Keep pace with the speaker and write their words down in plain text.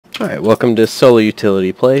Alright, welcome to Solo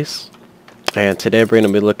Utility Plays, and today we're going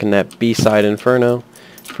to be looking at B-Side Inferno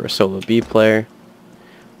for a solo B player,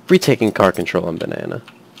 retaking car control on Banana.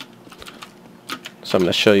 So I'm going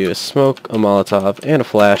to show you a smoke, a Molotov, and a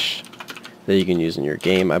flash that you can use in your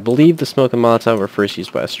game. I believe the smoke and Molotov were first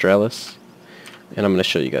used by Australis, and I'm going to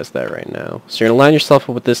show you guys that right now. So you're going to line yourself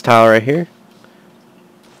up with this tile right here,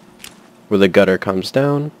 where the gutter comes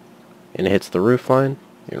down and it hits the roof line.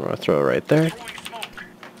 You're going to want to throw it right there.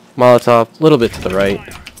 Molotov, a little bit to the right,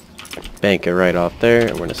 bank it right off there,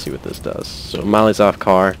 and we're going to see what this does. So Molly's off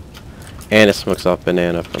car, and it smokes off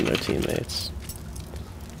Banana from their teammates.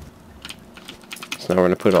 So now we're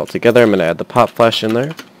going to put it all together. I'm going to add the pop flash in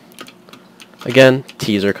there. Again,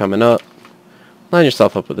 teaser coming up. Line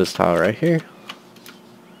yourself up with this tile right here.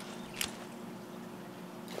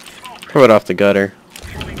 Throw it off the gutter.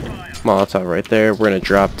 Molotov right there. We're going to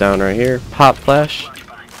drop down right here. Pop flash.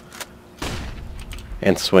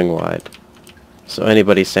 And swing wide. So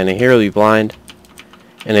anybody standing here will be blind,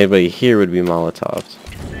 and anybody here would be Molotovs.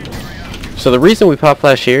 So the reason we pop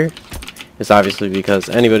flash here is obviously because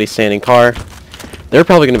anybody standing car, they're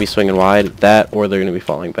probably going to be swinging wide, that or they're going to be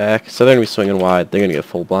falling back. So they're going to be swinging wide, they're going to get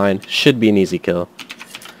full blind. Should be an easy kill.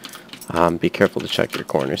 Be careful to check your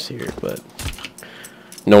corners here, but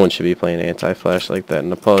no one should be playing anti-flash like that in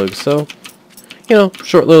the pug. So, you know,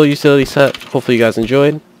 short little utility set. Hopefully you guys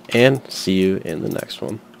enjoyed, and see you in the next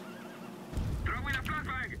one.